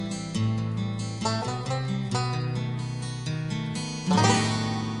Hi,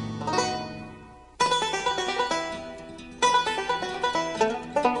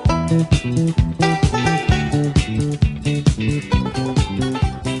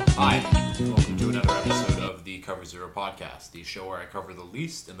 welcome to another episode of the Cover Zero podcast, the show where I cover the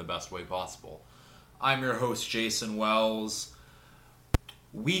least in the best way possible. I'm your host, Jason Wells.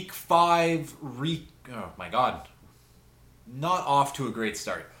 Week 5 oh my god. Not off to a great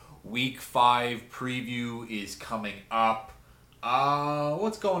start. Week 5 preview is coming up.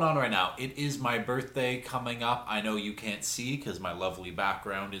 What's going on right now? It is my birthday coming up. I know you can't see because my lovely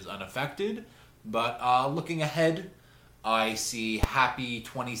background is unaffected. But looking ahead, I see happy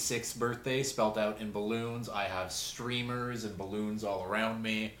 26th birthday spelled out in balloons. I have streamers and balloons all around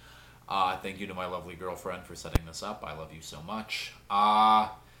me. Thank you to my lovely girlfriend for setting this up. I love you so much.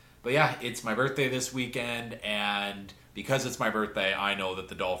 But yeah, it's my birthday this weekend, and because it's my birthday, I know that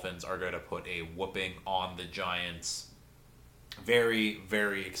the Dolphins are going to put a whooping on the Giants. Very,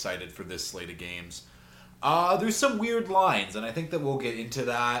 very excited for this slate of games. There's some weird lines, and I think that we'll get into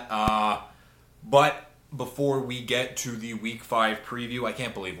that. But before we get to the Week 5 preview, I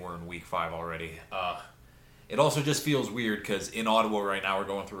can't believe we're in Week 5 already. It also just feels weird because in Ottawa right now we're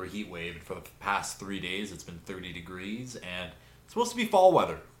going through a heat wave. For the past 3 days it's been 30 degrees, and it's supposed to be fall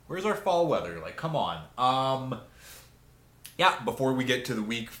weather. Where's our fall weather? Like, come on. Yeah, before we get to the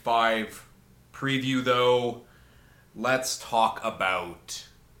Week 5 preview, though, let's talk about...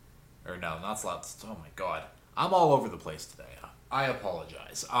 Or no, not let's... Oh my god. I'm all over the place today. I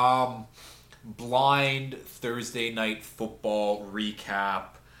apologize. Blind Thursday night football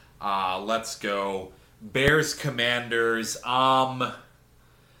recap. Let's go. Bears Commanders.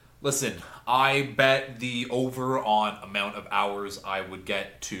 Listen, I bet the over on amount of hours I would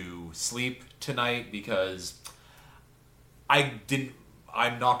get to sleep tonight because I'm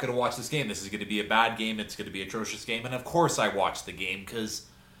not going to watch this game. This is going to be a bad game. It's going to be an atrocious game. And of course I watch the game because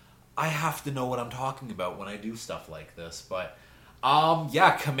I have to know what I'm talking about when I do stuff like this. But,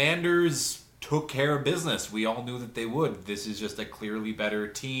 yeah, Commanders took care of business. We all knew that they would. This is just a clearly better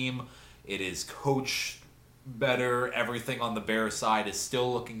team. It is coached better. Everything on the Bears side is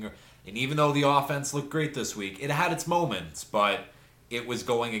still looking... And even though the offense looked great this week, it had its moments, but it was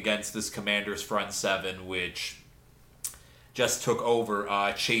going against this Commanders front seven, which just took over.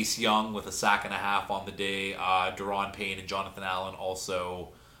 Chase Young with a sack and a half on the day. Deron Payne and Jonathan Allen also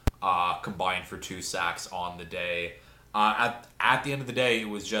combined for 2 sacks on the day. At the end of the day, it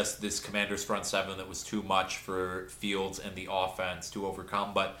was just this Commanders front seven that was too much for Fields and the offense to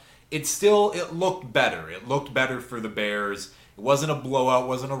overcome. But it looked better. It looked better for the Bears. It wasn't a blowout,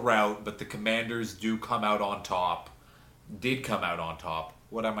 wasn't a rout, but the Commanders did come out on top.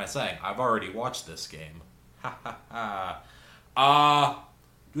 What am I saying? I've already watched this game.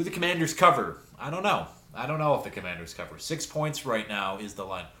 Do the Commanders cover? I don't know. I don't know if the Commanders cover. 6 points right now is the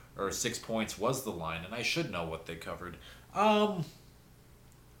line. Or 6 points was the line, and I should know what they covered. I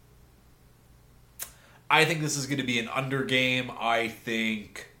think this is going to be an under game. I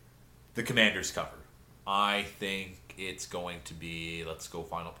think the Commanders cover. I think it's going to be, let's go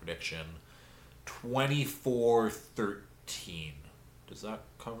final prediction, 24-13. Does that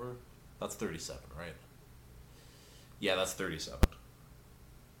cover? That's 37, right? Yeah, that's 37.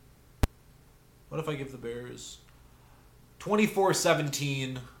 What if I give the Bears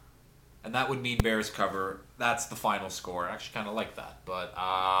 24-17, and that would mean Bears cover? That's the final score. I actually kind of like that. But,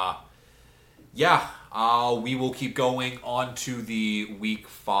 yeah, we will keep going on to the Week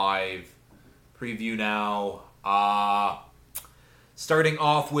 5 preview now. Starting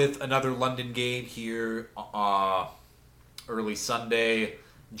off with another London game here early Sunday.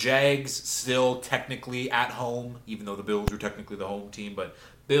 Jags still technically at home, even though the Bills are technically the home team, but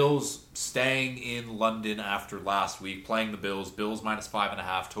Bills staying in London after last week, playing the Bills. Bills minus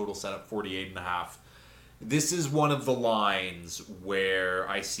 5.5, total set up 48.5. This is one of the lines where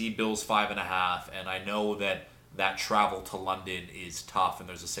I see Bills 5.5, and I know that travel to London is tough, and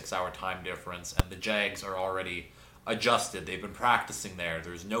there's a 6-hour time difference, and the Jags are already adjusted. They've been practicing there.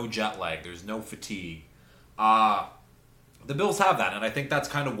 There's no jet lag. There's no fatigue. The Bills have that, and I think that's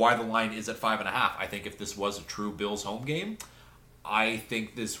kind of why the line is at 5.5. I think if this was a true Bills home game, I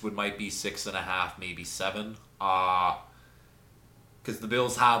think this might be 6.5, maybe 7. Because the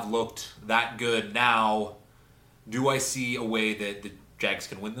Bills have looked that good. Now, do I see a way that the Jags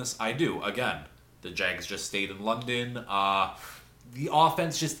can win this? I do. Again, the Jags just stayed in London. The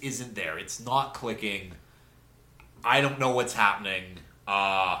offense just isn't there. It's not clicking. I don't know what's happening.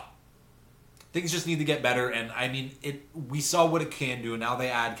 Things just need to get better, and I mean, we saw what it can do. Now they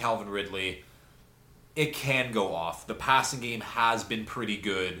add Calvin Ridley. It can go off. The passing game has been pretty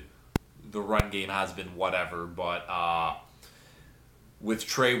good. the run game has been whatever, but with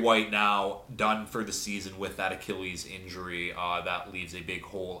Trey White now done for the season with that Achilles injury, that leaves a big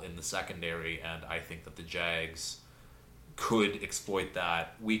hole in the secondary, and I think that the Jags could exploit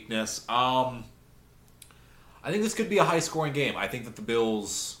that weakness. I think this could be a high-scoring game. I think that the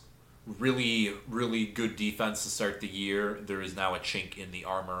Bills really, really good defense to start the year. There is now a chink in the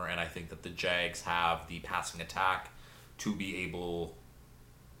armor, and I think that the Jags have the passing attack to be able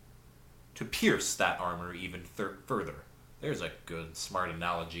to pierce that armor even further. There's a good, smart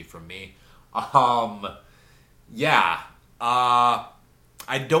analogy from me. Yeah.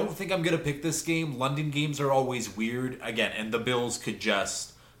 I don't think I'm going to pick this game. London games are always weird. Again, and the Bills could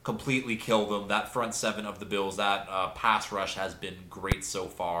just completely kill them. That front seven of the Bills, that pass rush has been great so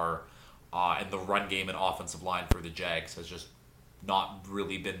far. And the run game and offensive line for the Jags has just not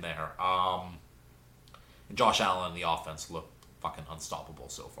really been there. And Josh Allen and the offense look fucking unstoppable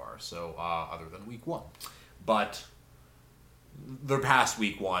so far. So, other than week one. But they're past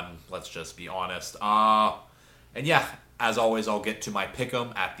week one, let's just be honest. And yeah, as always, I'll get to my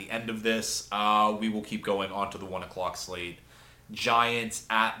pick'em at the end of this. We will keep going on to the 1 o'clock slate. Giants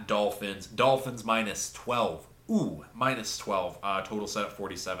at Dolphins. Dolphins minus 12. Ooh, minus 12. Total set at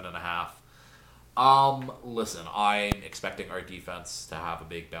 47.5. Listen, I'm expecting our defense to have a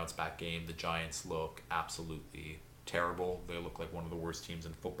big bounce back game. The Giants look absolutely terrible. They look like one of the worst teams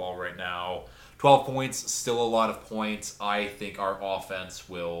in football right now. 12 points, still a lot of points. I think our offense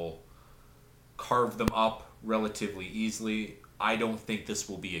will carve them up relatively easily. I don't think this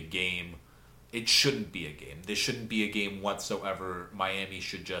will be a game. It shouldn't be a game. This shouldn't be a game whatsoever. Miami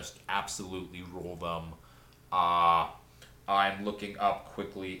should just absolutely roll them. I'm looking up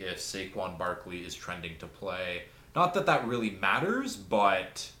quickly if Saquon Barkley is trending to play. Not that that really matters,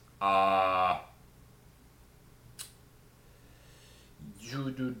 but Saquon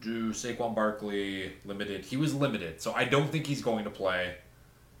Barkley limited. He was limited, so I don't think he's going to play.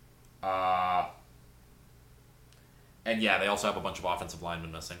 And yeah, they also have a bunch of offensive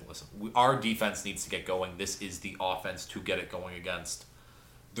linemen missing. Listen, our defense needs to get going. This is the offense to get it going against.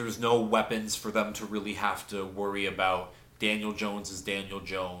 There's no weapons for them to really have to worry about. Daniel Jones is Daniel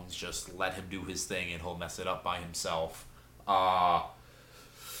Jones. Just let him do his thing and he'll mess it up by himself.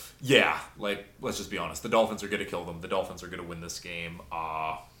 Yeah, like, let's just be honest. The Dolphins are going to kill them. The Dolphins are going to win this game.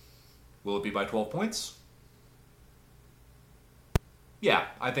 Will it be by 12 points? Yeah,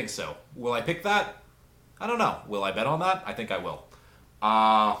 I think so. Will I pick that? I don't know. Will I bet on that? I think I will.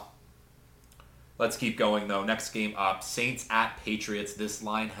 Let's keep going, though. Next game up, Saints at Patriots. This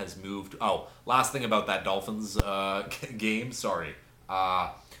line has moved. Oh, last thing about that Dolphins game. Sorry.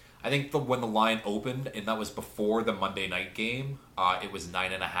 I think when the line opened, and that was before the Monday night game, it was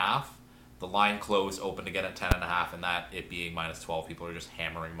 9.5. The line closed, opened again at 10.5, and that it being minus 12. People are just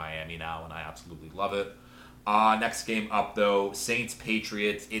hammering Miami now, and I absolutely love it. Next game up, though,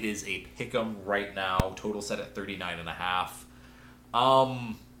 Saints-Patriots. It is a pick'em right now. Total set at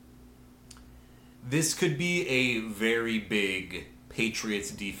 39.5. This could be a very big Patriots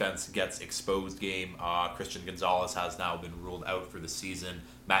defense gets exposed game. Christian Gonzalez has now been ruled out for the season.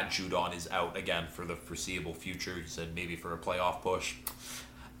 Matt Judon is out again for the foreseeable future. He said maybe for a playoff push.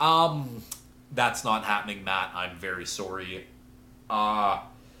 That's not happening, Matt. I'm very sorry. Total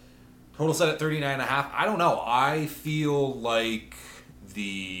set at 39.5. I don't know. I feel like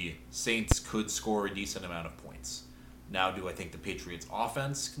the Saints could score a decent amount of points. Now, do I think the Patriots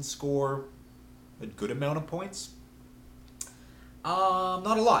offense can score a good amount of points?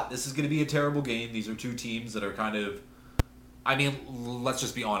 Not a lot. This is going to be a terrible game. These are two teams that are kind of... I mean, let's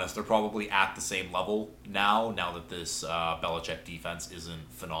just be honest. They're probably at the same level now that this Belichick defense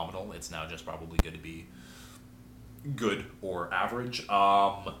isn't phenomenal. It's now just probably going to be good or average.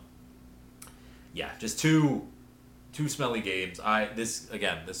 Yeah, just two smelly games.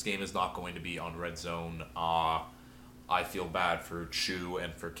 This game is not going to be on Red Zone. I feel bad for Chu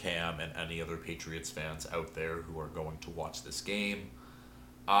and for Cam and any other Patriots fans out there who are going to watch this game.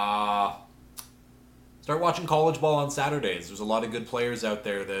 Start watching college ball on Saturdays. There's a lot of good players out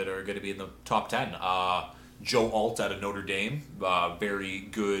there that are going to be in the top 10. Joe Alt out of Notre Dame, very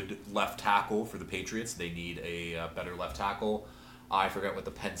good left tackle for the Patriots. They need a better left tackle. I forget what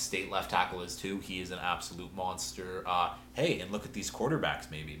the Penn State left tackle is, too. He is an absolute monster. Hey, and look at these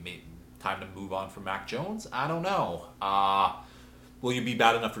quarterbacks, maybe. Time to move on from Mac Jones? I don't know. Will you be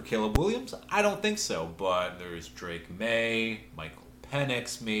bad enough for Caleb Williams? I don't think so. But there's Drake May, Michael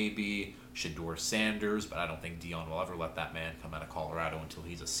Penix, maybe, Shedeur Sanders, but I don't think Dion will ever let that man come out of Colorado until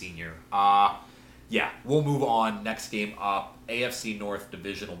he's a senior. Yeah, we'll move on. Next game up, AFC North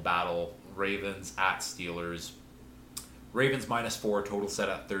divisional battle. Ravens at Steelers. Ravens -4, total set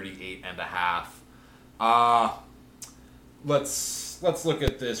at 38.5. Let's look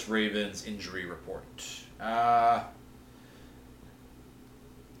at this Ravens injury report. I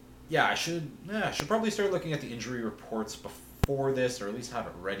should probably start looking at the injury reports before this, or at least have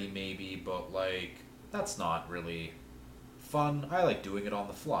it ready maybe, but that's not really fun. I like doing it on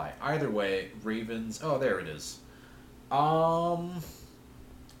the fly. Either way, Ravens, oh, there it is.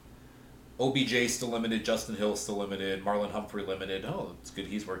 OBJ still limited, Justin Hill still limited, Marlon Humphrey limited. Oh, it's good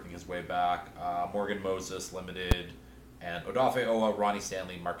he's working his way back. Morgan Moses limited, and Odafe Owa, Ronnie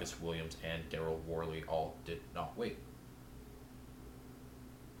Stanley, Marcus Williams, and Daryl Worley all did not wait.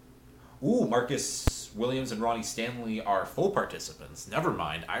 Ooh, Marcus Williams and Ronnie Stanley are full participants. Never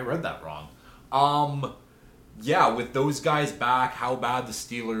mind, I read that wrong. With those guys back, how bad the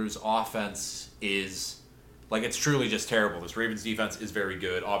Steelers' offense is, it's truly just terrible. This Ravens defense is very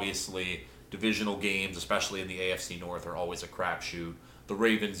good. Obviously, divisional games, especially in the AFC North, are always a crapshoot. The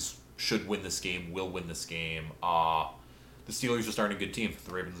Ravens should win this game, will win this game. The Steelers are starting a good team.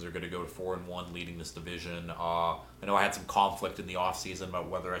 The Ravens are going to go to 4-1, leading this division. I know I had some conflict in the offseason about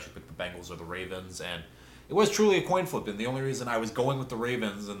whether I should pick the Bengals or the Ravens, and it was truly a coin flip. And the only reason I was going with the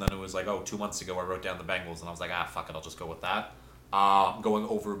Ravens, and then it was 2 months ago I wrote down the Bengals, and I was like, fuck it, I'll just go with that. Going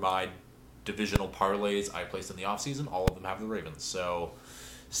over my divisional parlays I placed in the offseason, all of them have the Ravens. So,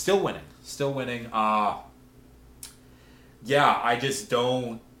 still winning. I just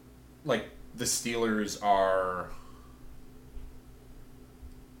don't, the Steelers are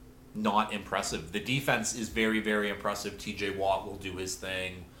not impressive. The defense is very, very impressive. TJ Watt will do his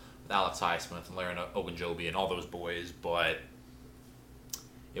thing with Alex Highsmith and Larry Ogunjobi and all those boys, but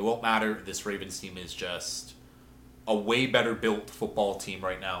it won't matter. This Ravens team is just a way better built football team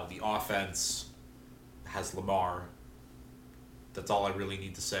right now. The offense has Lamar. That's all I really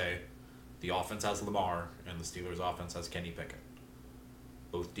need to say. The offense has Lamar, and the Steelers' offense has Kenny Pickett.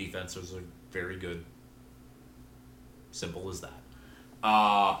 Both defenses are very good. Simple as that.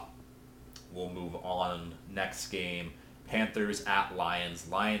 We'll move on. Next game, Panthers at Lions.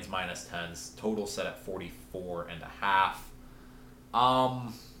 Lions -10. Total set at 44.5.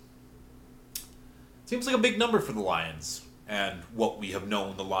 Seems like a big number for the Lions and what we have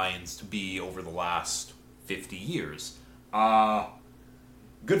known the Lions to be over the last 50 years.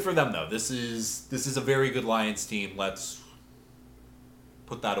 Good for them though. This is a very good Lions team. Let's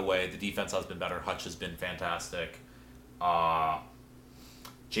put that away. The defense has been better. Hutch has been fantastic.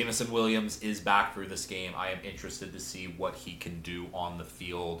 Jameson Williams is back for this game. I am interested to see what he can do on the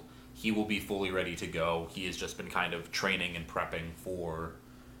field. He will be fully ready to go. He has just been kind of training and prepping for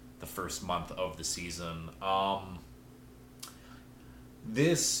the first month of the season. The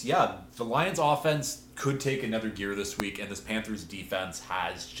Lions offense could take another gear this week, and this Panthers defense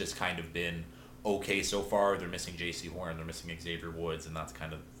has just kind of been okay so far. They're missing J.C. Horn, they're missing Xavier Woods, and that's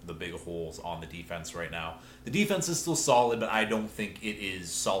kind of the big holes on the defense right now. The defense is still solid, but I don't think it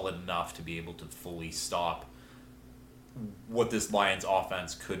is solid enough to be able to fully stop what this Lions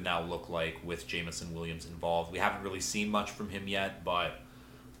offense could now look like with Jameson Williams involved. We haven't really seen much from him yet, but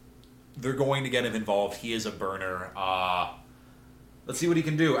they're going to get him involved. He is a burner. Let's see what he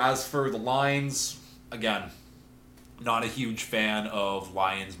can do. As for the lines, again, not a huge fan of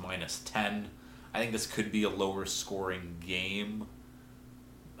Lions -10. I think this could be a lower scoring game.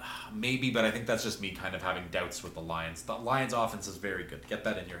 Maybe, but I think that's just me kind of having doubts with the Lions. The Lions offense is very good. Get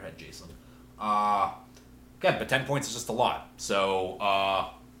that in your head, Jason. Again, but 10 points is just a lot. So,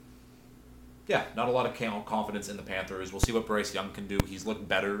 not a lot of confidence in the Panthers. We'll see what Bryce Young can do. He's looked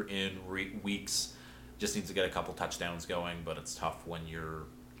better in weeks. Just needs to get a couple touchdowns going, but it's tough when your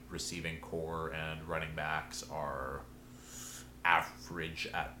receiving core and running backs are average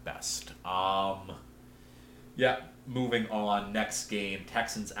at best. Moving on. Next game,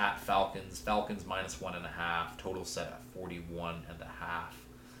 Texans at Falcons. Falcons -1.5. Total set at 41.5.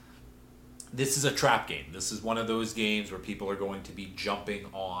 This is a trap game. This is one of those games where people are going to be jumping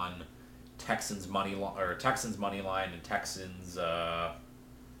on Texans money line and Texans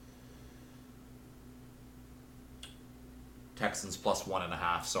Texans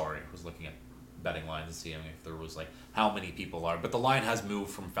 +1.5. Sorry, I was looking at betting lines and seeing if there was how many people are. But the line has moved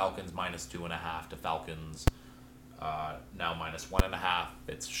from Falcons -2.5 to Falcons now -1.5.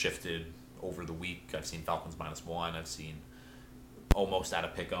 It's shifted over the week. I've seen Falcons -1. I've seen almost at a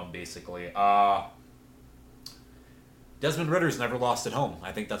pick-em, basically. Desmond Ritter's never lost at home.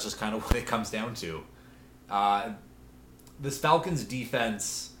 I think that's just kind of what it comes down to. This Falcons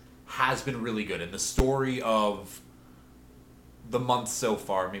defense has been really good. And the story of the month so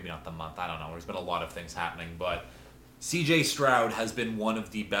far, maybe not the month, I don't know. There's been a lot of things happening, but CJ Stroud has been one of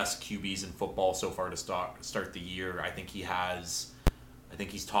the best QBs in football so far to start the year. I think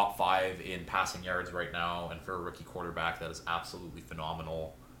he's top 5 in passing yards right now, and for a rookie quarterback, that is absolutely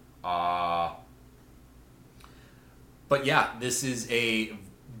phenomenal. But yeah, this is a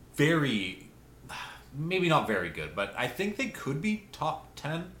maybe not very good, but I think they could be top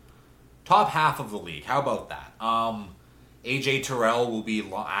 10, top half of the league. How about that? AJ Terrell will be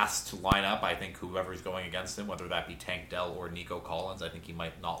asked to line up. I think whoever's going against him, whether that be Tank Dell or Nico Collins, I think he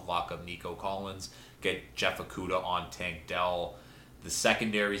might not lock up Nico Collins, get Jeff Okudah on Tank Dell. The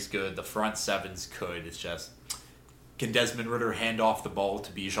secondary's good. The front seven's good. It's just, can Desmond Ridder hand off the ball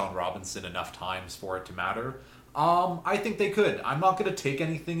to Bijan Robinson enough times for it to matter? I think they could. I'm not going to take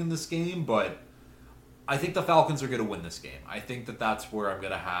anything in this game, but I think the Falcons are going to win this game. I think that's where I'm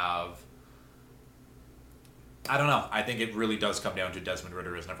going to have... I don't know. I think it really does come down to Desmond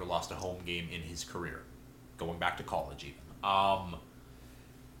Ridder has never lost a home game in his career, going back to college even.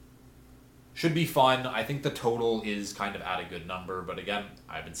 Should be fun. I think the total is kind of at a good number, but again,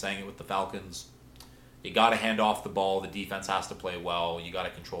 I've been saying it with the Falcons. You got to hand off the ball. The defense has to play well. You got to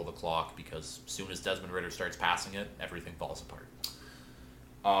control the clock, because as soon as Desmond Ridder starts passing it, everything falls apart.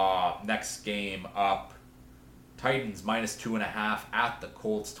 Next game up, Titans minus 2.5 at the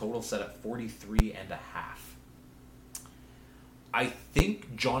Colts. Total set at 43.5. I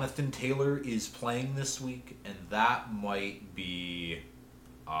think Jonathan Taylor is playing this week, and that might be...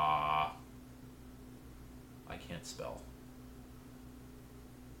 I can't spell.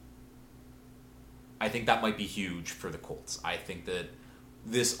 I think that might be huge for the Colts. I think that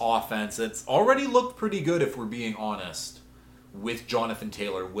this offense, it's already looked pretty good, if we're being honest, with Jonathan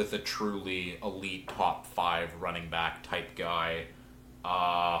Taylor, with a truly elite top 5 running back type guy.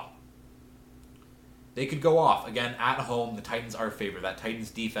 They could go off. Again, at home, the Titans are favored. That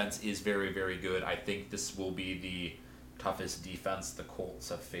Titans defense is very, very good. I think this will be the toughest defense the Colts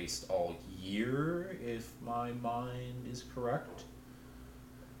have faced all year, if my mind is correct.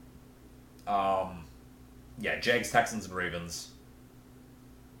 Yeah, Jags, Texans, and Ravens.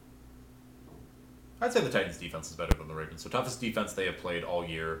 I'd say the Titans' defense is better than the Ravens. So toughest defense they have played all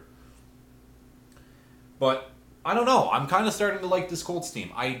year. But I don't know. I'm kind of starting to like this Colts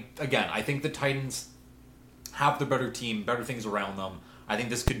team. I think the Titans have the better team, better things around them. I think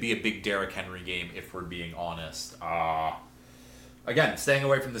this could be a big Derrick Henry game, if we're being honest. Again, staying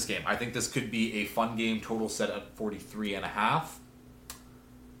away from this game. I think this could be a fun game, total set at 43.5.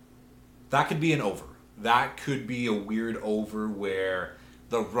 That could be an over. That could be a weird over where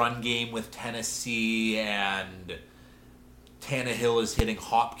the run game with Tennessee and Tannehill is hitting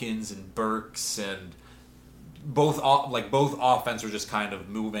Hopkins and Burks, and both offense are just kind of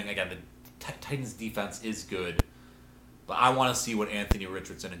moving. Again, the Titans defense is good, but I want to see what Anthony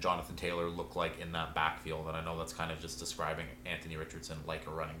Richardson and Jonathan Taylor look like in that backfield, and I know that's kind of just describing Anthony Richardson like a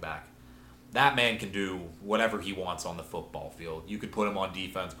running back. That man can do whatever he wants on the football field. You could put him on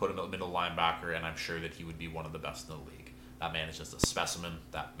defense, put him at middle linebacker, and I'm sure that he would be one of the best in the league. That man is just a specimen.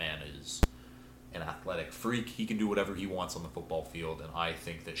 That man is an athletic freak. He can do whatever he wants on the football field, and I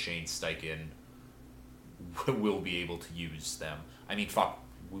think that Shane Steichen will be able to use them. I mean, fuck,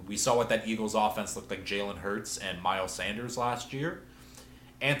 we saw what that Eagles offense looked like Jalen Hurts and Miles Sanders last year.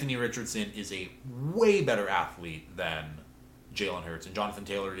 Anthony Richardson is a way better athlete than Jalen Hurts, and Jonathan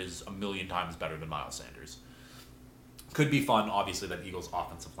Taylor is a million times better than Miles Sanders. Could be fun. Obviously, that Eagles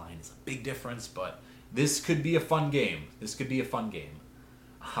offensive line is a big difference, but this could be a fun game.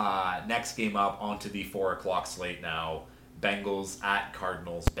 Next game up, onto the 4 o'clock slate now. Bengals at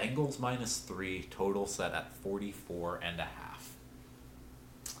Cardinals. Bengals minus 3, total set at 44.5.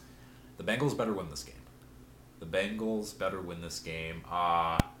 The Bengals better win this game.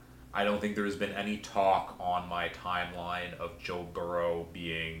 I don't think there's been any talk on my timeline of Joe Burrow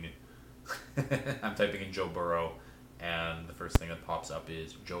being... I'm typing in Joe Burrow, and the first thing that pops up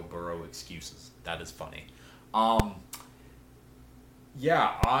is Joe Burrow excuses. That is funny.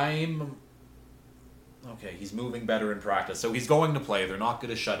 Okay, he's moving better in practice, so he's going to play. They're not going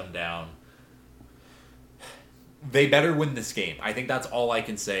to shut him down. They better win this game. I think that's all I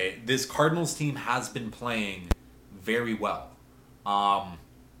can say. This Cardinals team has been playing very well.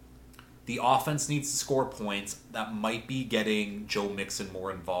 The offense needs to score points. That might be getting Joe Mixon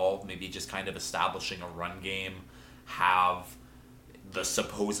more involved, maybe just kind of establishing a run game, have the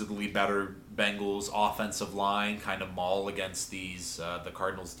supposedly better Bengals offensive line kind of maul against the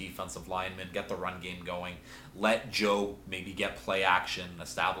Cardinals defensive linemen, get the run game going, let Joe maybe get play action,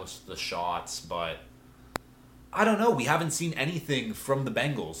 establish the shots, but I don't know. We haven't seen anything from the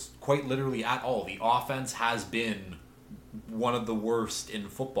Bengals, quite literally at all. The offense has been one of the worst in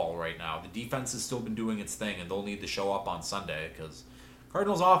football right now. The defense has still been doing its thing, and they'll need to show up on Sunday because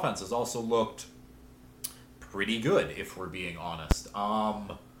Cardinals' offense has also looked pretty good, if we're being honest.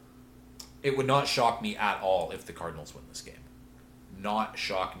 It would not shock me at all if the Cardinals win this game. Not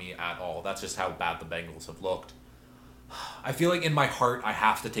shock me at all. That's just how bad the Bengals have looked. I feel like in my heart I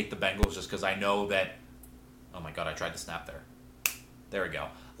have to take the Bengals just because I know that... Oh my god, I tried to snap there. There we go.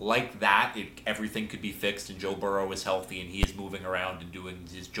 Like that, everything could be fixed and Joe Burrow is healthy and he is moving around and doing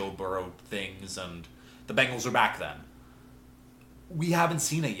his Joe Burrow things and the Bengals are back then. We haven't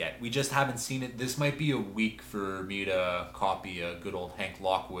seen it yet. We just haven't seen it. This might be a week for me to copy a good old Hank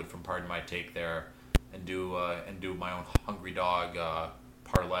Lockwood from Pardon My Take there and do my own Hungry Dog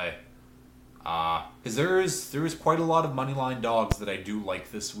parlay. Because there is quite a lot of moneyline dogs that I do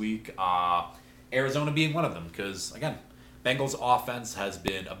like this week. Arizona being one of them. Because, again, Bengals offense has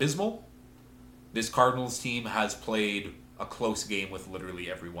been abysmal. This Cardinals team has played a close game with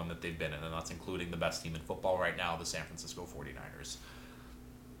literally everyone that they've been in, and that's including the best team in football right now, the San Francisco 49ers.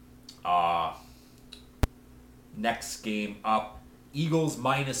 Next game up, Eagles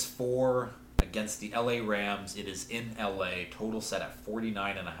 -4 against the LA Rams. It is in LA, total set at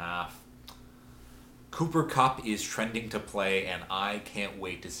 49.5. Cooper Kupp is trending to play, and I can't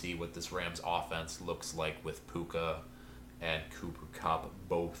wait to see what this Rams offense looks like with Puka and Cooper Kupp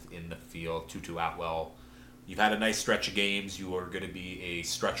both in the field. Tutu Atwell, you've had a nice stretch of games. You are going to be a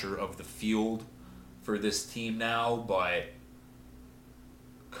stretcher of the field for this team now, but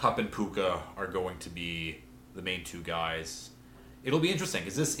Kupp and Puka are going to be the main two guys. It'll be interesting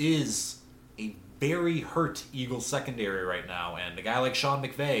because this is a very hurt Eagles secondary right now, and a guy like Sean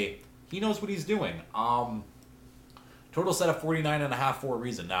McVay, he knows what he's doing. Total set of 49.5 for a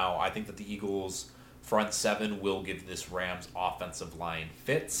reason. Now, I think that the Eagles' front seven will give this Rams offensive line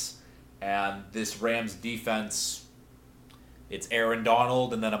fits. And this Rams defense, it's Aaron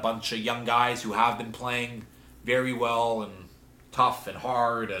Donald and then a bunch of young guys who have been playing very well and tough and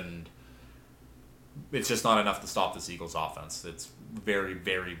hard, and it's just not enough to stop this Eagles offense. It's very,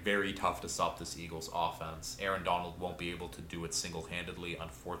 very, very tough to stop this Eagles offense. Aaron Donald won't be able to do it single-handedly,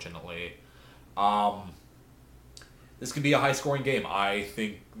 unfortunately. This could be a high-scoring game. I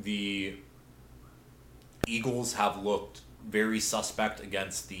think the Eagles have looked very suspect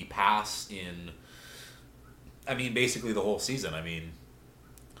against the pass basically the whole season.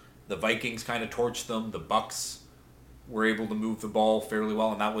 The Vikings kind of torched them. The Bucks were able to move the ball fairly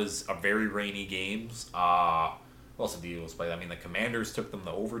well, and that was a very rainy game. Who else did the Eagles play? The Commanders took them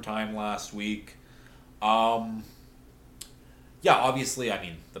to overtime last week. Obviously,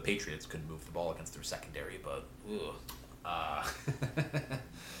 the Patriots couldn't move the ball against their secondary, but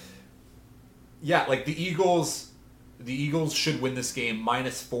the Eagles should win this game.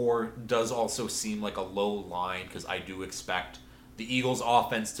 -4 does also seem like a low line because I do expect the Eagles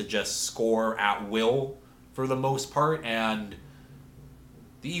offense to just score at will for the most part, and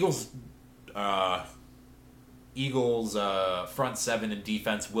the Eagles front seven and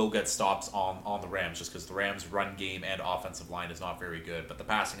defense will get stops on the Rams just because the Rams' run game and offensive line is not very good, but the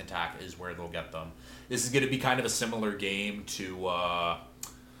passing attack is where they'll get them. This is going to be kind of a similar game to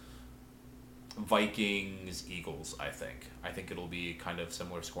Vikings-Eagles, I think. I think it'll be kind of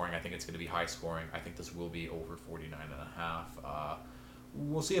similar scoring. I think it's going to be high scoring. I think this will be over 49.5.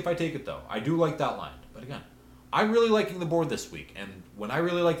 We'll see if I take it, though. I do like that line. But again, I'm really liking the board this week. And when I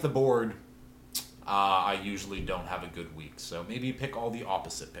really like the board, I usually don't have a good week. So maybe pick all the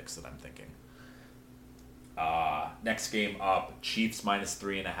opposite picks that I'm thinking. Next game up, Chiefs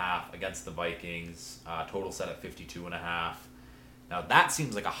 -3.5 against the Vikings. Total set at 52.5. Now that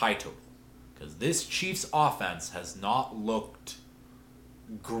seems like a high total, because this Chiefs offense has not looked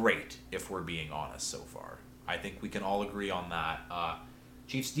great, if we're being honest so far. I think we can all agree on that.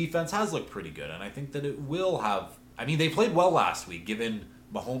 Chiefs defense has looked pretty good, and I think that it will have... they played well last week, given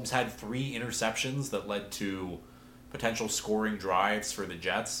Mahomes had 3 interceptions that led to potential scoring drives for the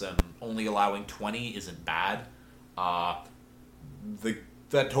Jets, and only allowing 20 isn't bad. That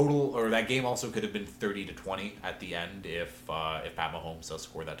game also could have been 30-20 at the end if Pat Mahomes does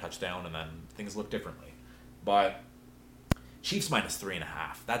score that touchdown, and then things look differently. But Chiefs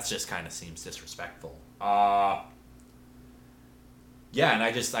 -3.5, that just kind of seems disrespectful. And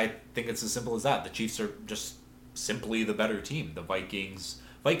I think it's as simple as that. The Chiefs are just simply the better team. The Vikings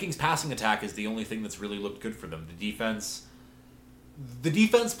passing attack is the only thing that's really looked good for them. The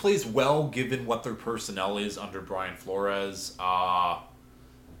defense plays well given what their personnel is under Brian Flores.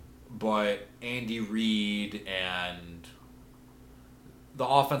 But Andy Reid and the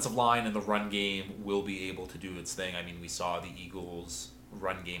offensive line and the run game will be able to do its thing. We saw the Eagles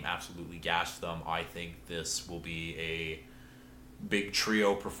run game absolutely gashed them. I think this will be a big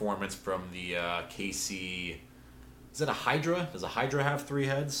trio performance from the KC. Is it a Hydra? Does a Hydra have 3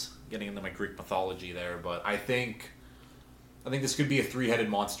 heads? Getting into my Greek mythology there, but I think this could be a 3-headed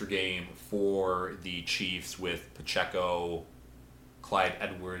monster game for the Chiefs with Pacheco, Clyde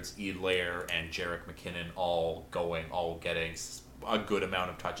Edwards, Edlaire, and Jerick McKinnon all getting a good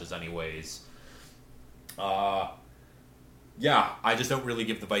amount of touches anyways. Yeah, I just don't really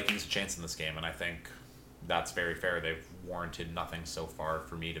give the Vikings a chance in this game, and I think that's very fair. They've warranted nothing so far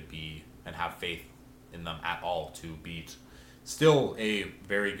for me to be and have faith in them at all to beat still a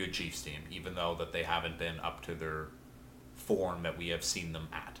very good Chiefs team, even though that they haven't been up to their form that we have seen them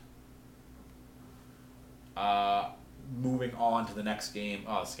at. Moving on to the next game.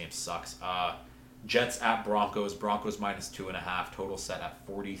 Oh, this game sucks. Jets at Broncos. Broncos -2.5. Total set at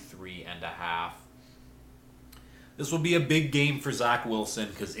 43.5. This will be a big game for Zach Wilson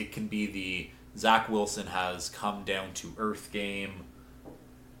because it can be the Zach Wilson has come down to earth game.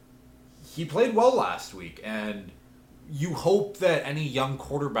 He played well last week, and you hope that any young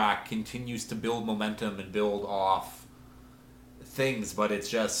quarterback continues to build momentum and build off things, but it's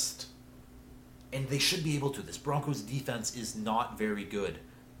just... And they should be able to. This Broncos defense is not very good.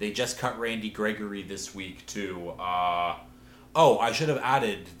 They just cut Randy Gregory this week, too. I should have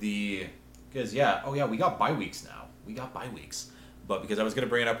added the... Because, we got bye weeks now. But because I was going to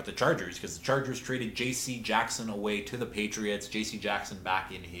bring it up with the Chargers, because the Chargers traded J.C. Jackson away to the Patriots. J.C. Jackson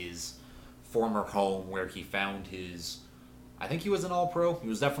back in his former home where he found his... I think he was an All-Pro. He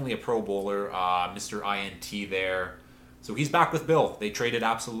was definitely a Pro Bowler. Mr. INT there. So he's back with Bill. They traded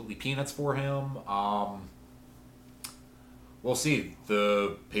absolutely peanuts for him. We'll see.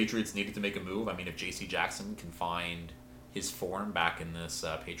 The Patriots needed to make a move. I mean, if J.C. Jackson can find his form back in this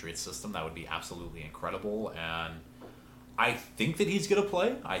Patriots system, that would be absolutely incredible. And I think that he's going to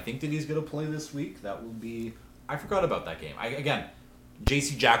play. This week. That will be... I forgot about that game. Again,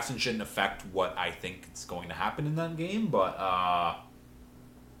 J.C. Jackson shouldn't affect what I think is going to happen in that game, but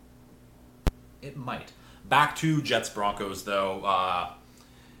it might. Back to Jets-Broncos, though.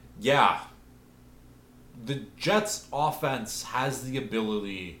 The Jets' offense has the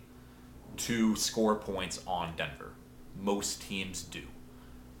ability to score points on Denver. Most teams do.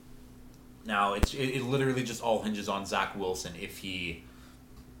 Now, it literally just all hinges on Zach Wilson if he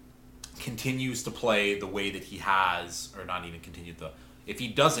continues to play the way that he has, or not even continue to... If he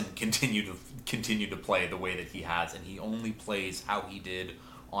doesn't continue to play the way that he has, and he only plays how he did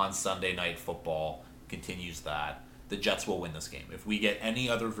on Sunday Night Football... continues that, the Jets will win this game. If we get any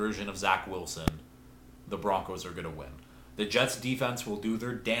other version of Zach Wilson, the Broncos are going to win. The Jets defense will do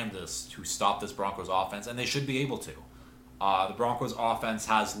their damnedest to stop this Broncos offense, and they should be able to. The Broncos offense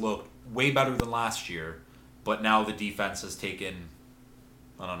has looked way better than last year, but now the defense has taken,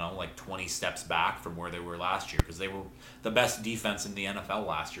 20 steps back from where they were last year, because they were the best defense in the NFL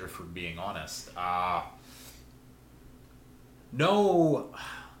last year, for being honest.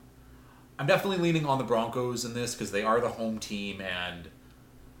 I'm definitely leaning on the Broncos in this because they are the home team, and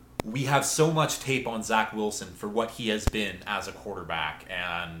we have so much tape on Zach Wilson for what he has been as a quarterback,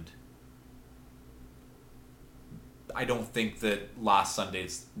 and I don't think that last Sunday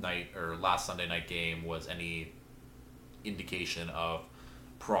night game was any indication of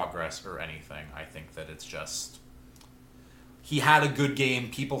progress or anything. I think that it's just he had a good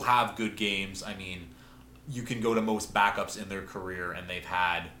game. People have good games. I mean, you can go to most backups in their career, and they've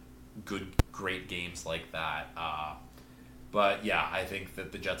had great games like that. But yeah, I think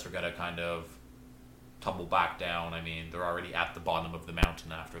that the Jets are going to kind of tumble back down. I mean, they're already at the bottom of the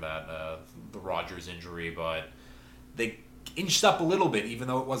mountain after that, the Rodgers injury, but they inched up a little bit, even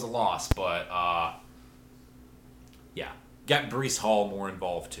though it was a loss. But get Breece Hall more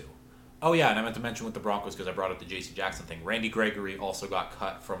involved too. Oh yeah, and I meant to mention with the Broncos, because I brought up the J.C. Jackson thing, Randy Gregory also got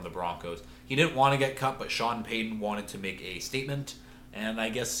cut from the Broncos. He didn't want to get cut, but Sean Payton wanted to make a statement. And I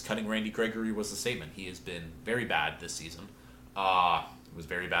guess cutting Randy Gregory was the statement. He has been very bad this season. It was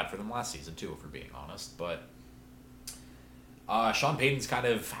very bad for them last season, too, if we're being honest. But Sean Payton's kind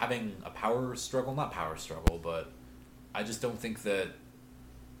of having a power struggle. Not power struggle, but I just don't think that...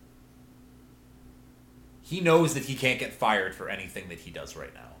 He knows that he can't get fired for anything that he does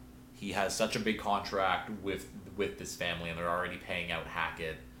right now. He has such a big contract with this family, and they're already paying out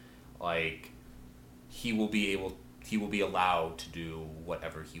Hackett. He will be allowed to do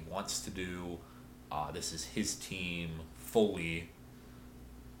whatever he wants to do. This is his team fully.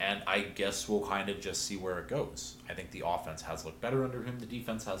 And I guess we'll kind of just see where it goes. I think the offense has looked better under him. The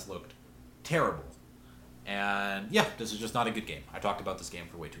defense has looked terrible. And yeah, this is just not a good game. I talked about this game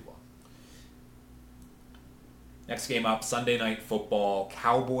for way too long. Next game up, Sunday Night Football.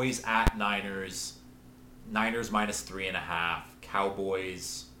 Cowboys at Niners. Niners minus 3.5.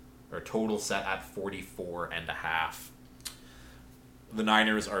 Cowboys are total set at 44.5. The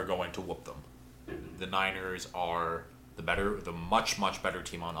Niners are going to whoop them. The Niners are the much, much better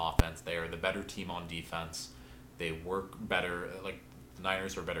team on offense. They are the better team on defense. They work better. Like, the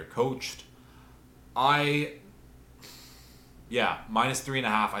Niners are better coached. Minus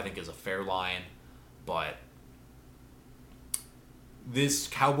 3.5 I think is a fair line, but this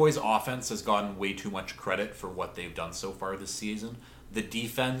Cowboys offense has gotten way too much credit for what they've done so far this season. The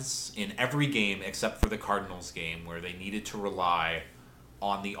defense in every game except for the Cardinals game where they needed to rely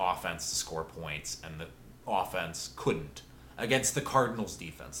on the offense to score points, and the offense couldn't. Against the Cardinals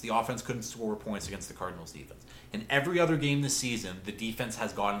defense. The offense couldn't score points against the Cardinals defense. In every other game this season, the defense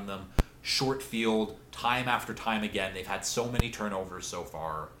has gotten them short field time after time again. They've had so many turnovers so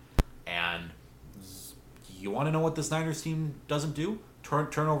far. And you want to know what this Niners team doesn't do?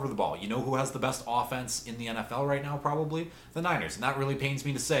 Turn over the ball. You know who has the best offense in the NFL right now, probably? The Niners. And that really pains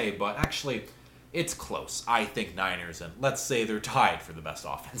me to say, but actually, it's close. I think Niners, and let's say they're tied for the best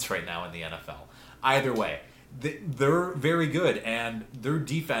offense right now in the NFL. Either way, they're very good, and their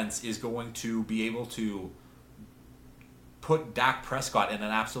defense is going to be able to put Dak Prescott in an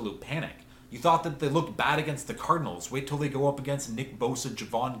absolute panic. You thought that they looked bad against the Cardinals. Wait till they go up against Nick Bosa,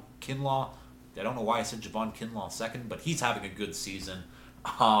 Javon Kinlaw. I don't know why I said Javon Kinlaw second, but he's having a good season.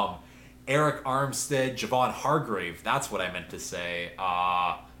 Eric Armstead, Javon Hargrave, that's what I meant to say.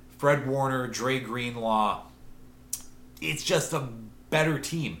 Fred Warner, Dre Greenlaw. It's just a better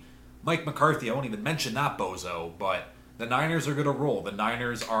team. Mike McCarthy, I won't even mention that bozo, but the Niners are going to roll. The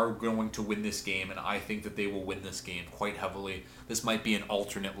Niners are going to win this game, and I think that they will win this game quite heavily. This might be an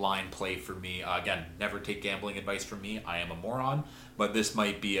alternate line play for me. Again, never take gambling advice from me. I am a moron, but this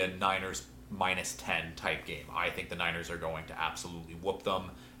might be a Niners minus 10 type game. I think the Niners are going to absolutely whoop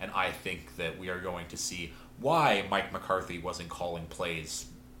them, and I think that we are going to see why Mike McCarthy wasn't calling plays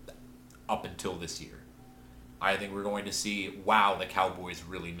up until this year. I think we're going to see, wow, the Cowboys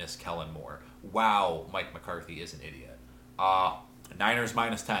really miss Kellen Moore. Wow, Mike McCarthy is an idiot. Niners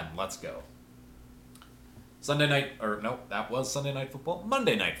minus 10. Let's go. That was Sunday Night Football.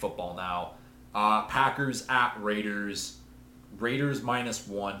 Monday Night Football now. Packers at Raiders. Raiders minus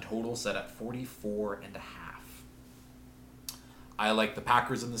 1. Total set at 44.5. I like the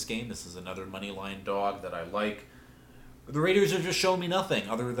Packers in this game. This is another money line dog that I like. The Raiders are just showing me nothing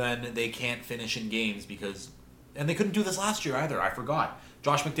other than they can't finish in games and they couldn't do this last year either. I forgot.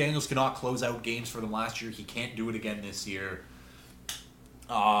 Josh McDaniels cannot close out games for them last year. He can't do it again this year.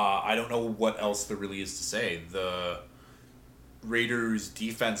 I don't know what else there really is to say. The Raiders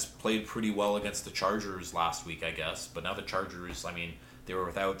defense played pretty well against the Chargers last week, I guess. But now the Chargers, they were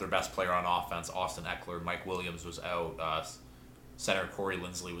without their best player on offense, Austin Eckler. Mike Williams was out. Center Corey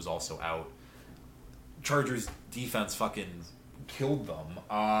Linsley was also out. Chargers defense fucking killed them.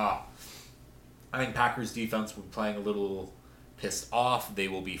 I think Packers defense will be playing a little pissed off. They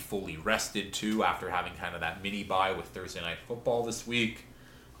will be fully rested too after having kind of that mini bye with Thursday Night Football this week.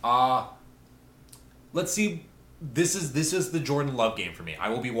 Let's see. This is the Jordan Love game for me. I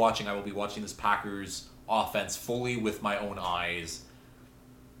will be watching this Packers offense fully with my own eyes,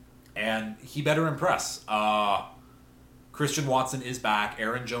 and he better impress. Christian Watson is back.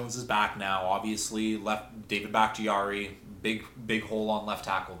 Aaron Jones is back now. Obviously, left David Bakhtiari, big hole on left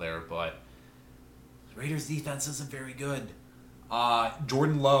tackle there, but the Raiders defense isn't very good.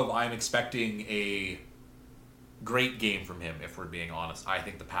 Jordan Love, I'm expecting a great game from him, if we're being honest. I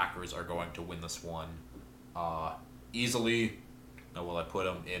think the Packers are going to win this one easily. Now, will I put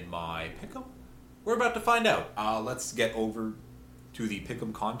them in my pick'em? We're about to find out. Let's get over to the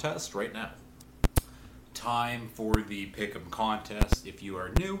pick'em contest right now. Time for the pick'em contest. If you're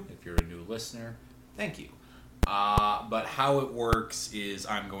a new listener, thank you. But how it works is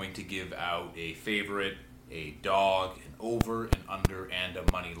I'm going to give out a favorite, a dog, an over, an under, and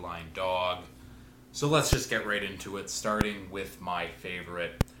a money line dog. So let's just get right into it, starting with my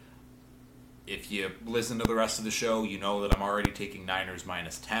favorite. If you listen to the rest of the show, you know that I'm already taking Niners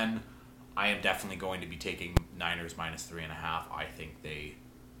minus 10. I am definitely going to be taking Niners minus 3.5. I think they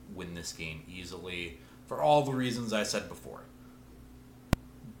win this game easily for all the reasons I said before.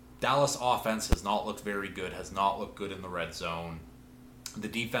 Dallas offense has not looked very good, has not looked good in the red zone. The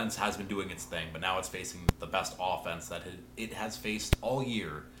defense has been doing its thing, but now it's facing the best offense that it has faced all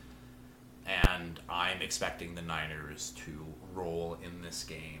year. And I'm expecting the Niners to roll in this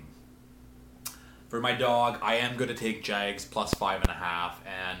game. For my dog, I am going to take Jags plus 5.5,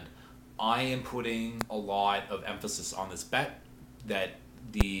 and I am putting a lot of emphasis on this bet that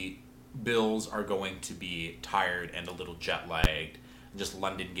the Bills are going to be tired and a little jet-lagged. Just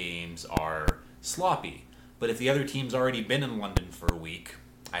London games are sloppy. But if the other team's already been in London for a week,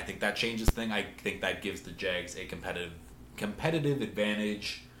 I think that changes things. I think that gives the Jags a competitive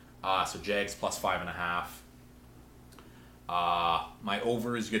advantage. So Jags plus 5.5. My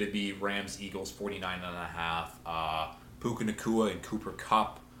over is going to be Rams-Eagles 49.5. Puka Nacua and Cooper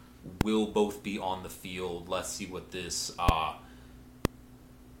Kupp will both be on the field. Let's see what this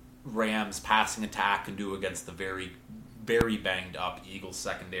Rams passing attack can do against the very, very banged up Eagles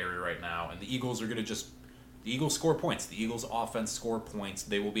secondary right now. And the Eagles are going to the Eagles score points. The Eagles offense score points.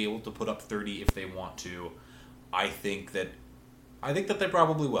 They will be able to put up 30 if they want to. I think that they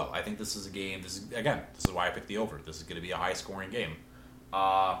probably will. I think this is a game. This is why I picked the over. This is going to be a high scoring game.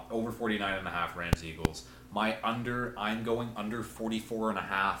 Over 49.5 Rams Eagles. My under, I'm going under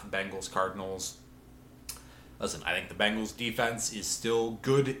 44.5 Bengals Cardinals. Listen, I think the Bengals defense is still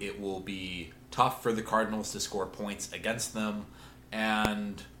good. It will be tough for the Cardinals to score points against them.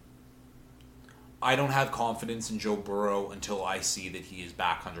 And I don't have confidence in Joe Burrow until I see that he is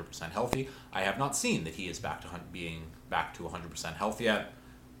back 100% healthy. I have not seen that he is back to being back to 100% health yet.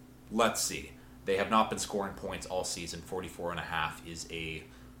 Let's see. They have not been scoring points all season. 44.5 is a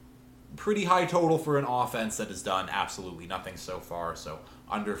pretty high total for an offense that has done absolutely nothing so far. So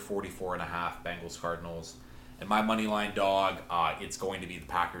under 44.5 Bengals Cardinals. And my moneyline dog, it's going to be the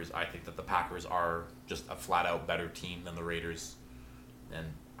Packers. I think that the Packers are just a flat-out better team than the Raiders. And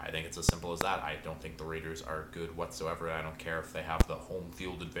I think it's as simple as that. I don't think the Raiders are good whatsoever. I don't care if they have the home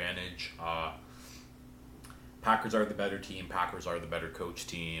field advantage. Packers are the better team. Packers are the better coach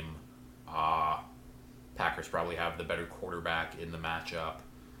team. Packers probably have the better quarterback in the matchup.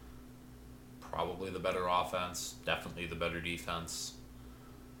 Probably the better offense. Definitely the better defense.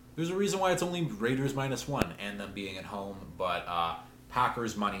 There's a reason why it's only Raiders -1 and them being at home. But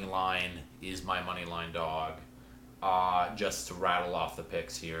Packers money line is my money line dog. Just to rattle off the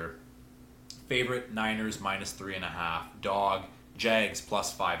picks here. Favorite, Niners -3.5. Dog, Jags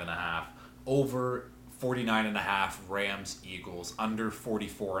plus 5.5. Over 49.5 Rams Eagles. Under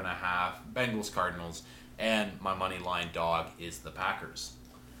 44.5 Bengals Cardinals. And my money line dog is the Packers.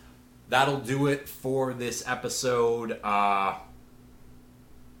 That'll do it for this episode. It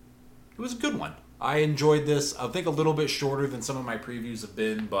was a good one. I enjoyed this. I think a little bit shorter than some of my previews have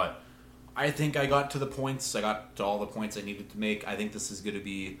been, but I think I got to the points. I got to all the points I needed to make. I think this is going to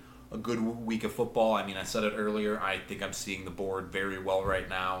be a good week of football. I mean, I said it earlier. I think I'm seeing the board very well right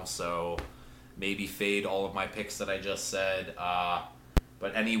now, so maybe fade all of my picks that I just said.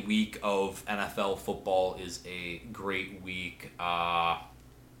 But any week of NFL football is a great week.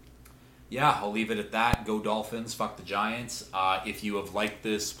 Yeah, I'll leave it at that. Go Dolphins, fuck the Giants. If you have liked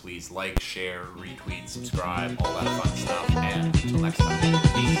this, please like, share, retweet, subscribe, all that fun stuff. And until next time,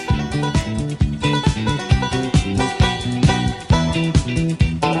 peace.